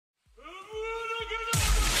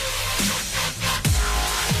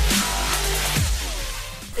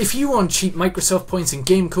If you want cheap Microsoft points and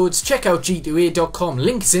game codes, check out g2a.com,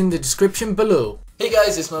 links in the description below. Hey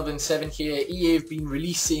guys, it's Melvin7 here. EA have been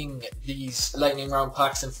releasing these lightning round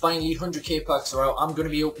packs and finally 100k packs are out. I'm going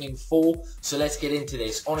to be opening 4, so let's get into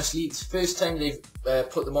this. Honestly, it's the first time they've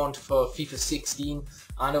put them on for FIFA 16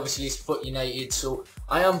 and obviously it's FUT United, so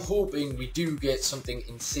I am hoping we do get something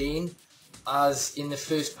insane, as in the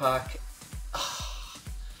first pack.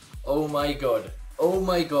 Oh my god,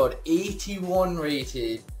 81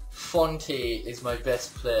 rated Fonte is my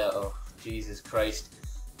best player. Oh Jesus Christ.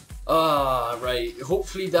 Right,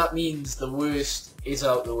 hopefully that means the worst is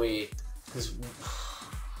out the way, because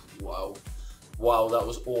wow, that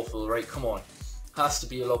was awful. Right, come on, has to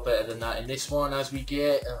be a lot better than that in this one. As we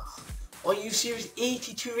get are you serious?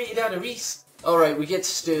 82 rated Adderese. Alright, we get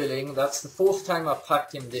Sterling. That's the 4th time I've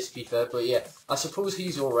packed him this FIFA, but yeah, I suppose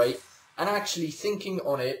he's alright. And actually thinking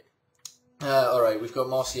on it, alright, we've got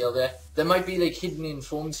Martial there. There might be like hidden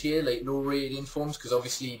informs here, like low rated informs, because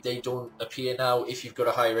obviously they don't appear now if you've got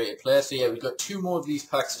a high rated player. So yeah, we've got 2 more of these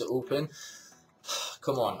packs to open.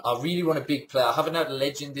 Come on, I really want a big player. I haven't had a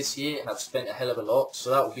legend this year and I've spent a hell of a lot, so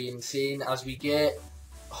that would be insane. As we get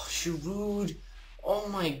Giroud. Oh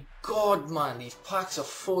my god, man, these packs are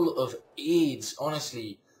full of AIDS,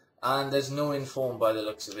 honestly. And there's no inform by the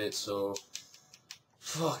looks of it, so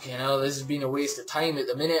fucking hell, this has been a waste of time at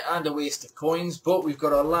the minute and a waste of coins. But we've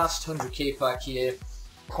got our last 100k pack here.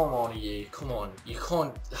 Come on, EA, come on. You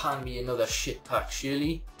can't hand me another shit pack,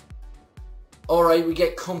 surely. Alright, we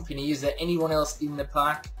get company. Is there anyone else in the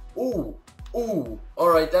pack? Ooh,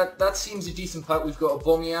 alright, that seems a decent pack. We've got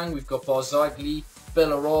Aubameyang, we've got Barzagli,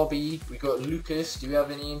 Bellarabi, we've got Lucas. Do we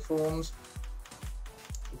have any informs?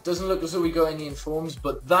 It doesn't look as though we got any informs,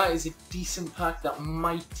 but that is a decent pack that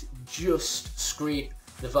might just scrape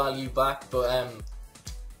the value back. But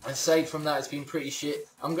aside from that, it's been pretty shit.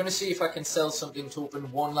 I'm gonna see if I can sell something to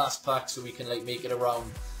open one last pack so we can like make it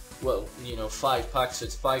around, well, you know, 5 packs, so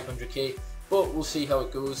it's 500k. But we'll see how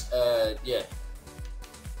it goes. Yeah.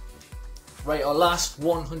 Right, our last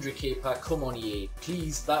 100k pack. Come on, EA,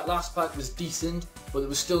 please. That last pack was decent, but there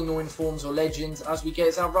was still no informs or legends. As we get,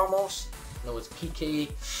 is that Ramos? No, it's PK.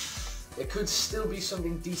 There could still be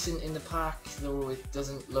something decent in the pack, though it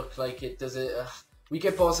doesn't look like it, does it? We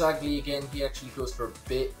get Barzagli again. He actually goes for a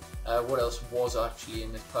bit. What else was actually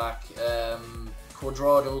in this pack?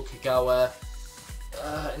 Cuadrado, Kagawa.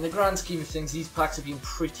 In the grand scheme of things, these packs have been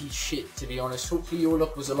pretty shit, to be honest. Hopefully your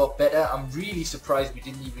luck was a lot better. I'm really surprised we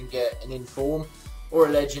didn't even get an inform or a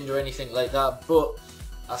legend or anything like that, but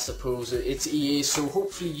I suppose it's EA, so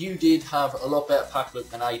hopefully you did have a lot better pack luck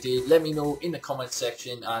than I did. Let me know in the comment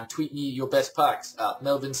section and tweet me your best packs at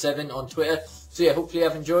Melvin7 on Twitter. So yeah, hopefully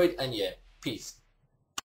I've enjoyed, and yeah, peace.